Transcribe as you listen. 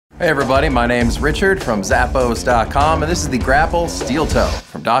Hey everybody, my name's Richard from Zappos.com, and this is the Grapple Steel Toe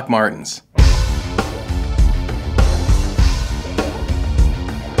from Doc Martens.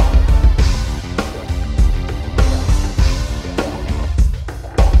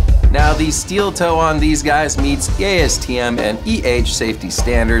 Now the steel toe on these guys meets ASTM and EH safety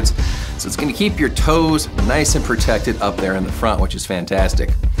standards, so it's going to keep your toes nice and protected up there in the front, which is fantastic.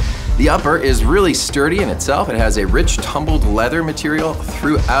 The upper is really sturdy in itself. It has a rich tumbled leather material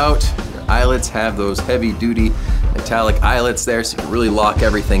throughout. Your eyelets have those heavy duty metallic eyelets there, so you can really lock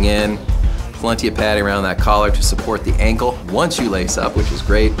everything in. Plenty of padding around that collar to support the ankle once you lace up, which is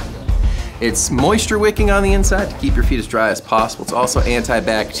great. It's moisture wicking on the inside to keep your feet as dry as possible. It's also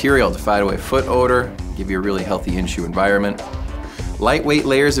anti-bacterial to fight away foot odor, give you a really healthy in-shoe environment. Lightweight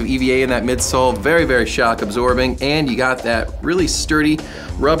layers of EVA in that midsole, very, very shock absorbing, and you got that really sturdy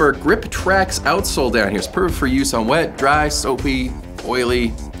rubber GRIP-TRAX outsole down here. It's perfect for use on wet, dry, soapy,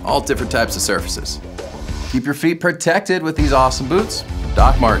 oily, all different types of surfaces. Keep your feet protected with these awesome boots,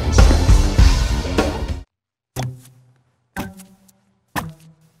 Doc Martens.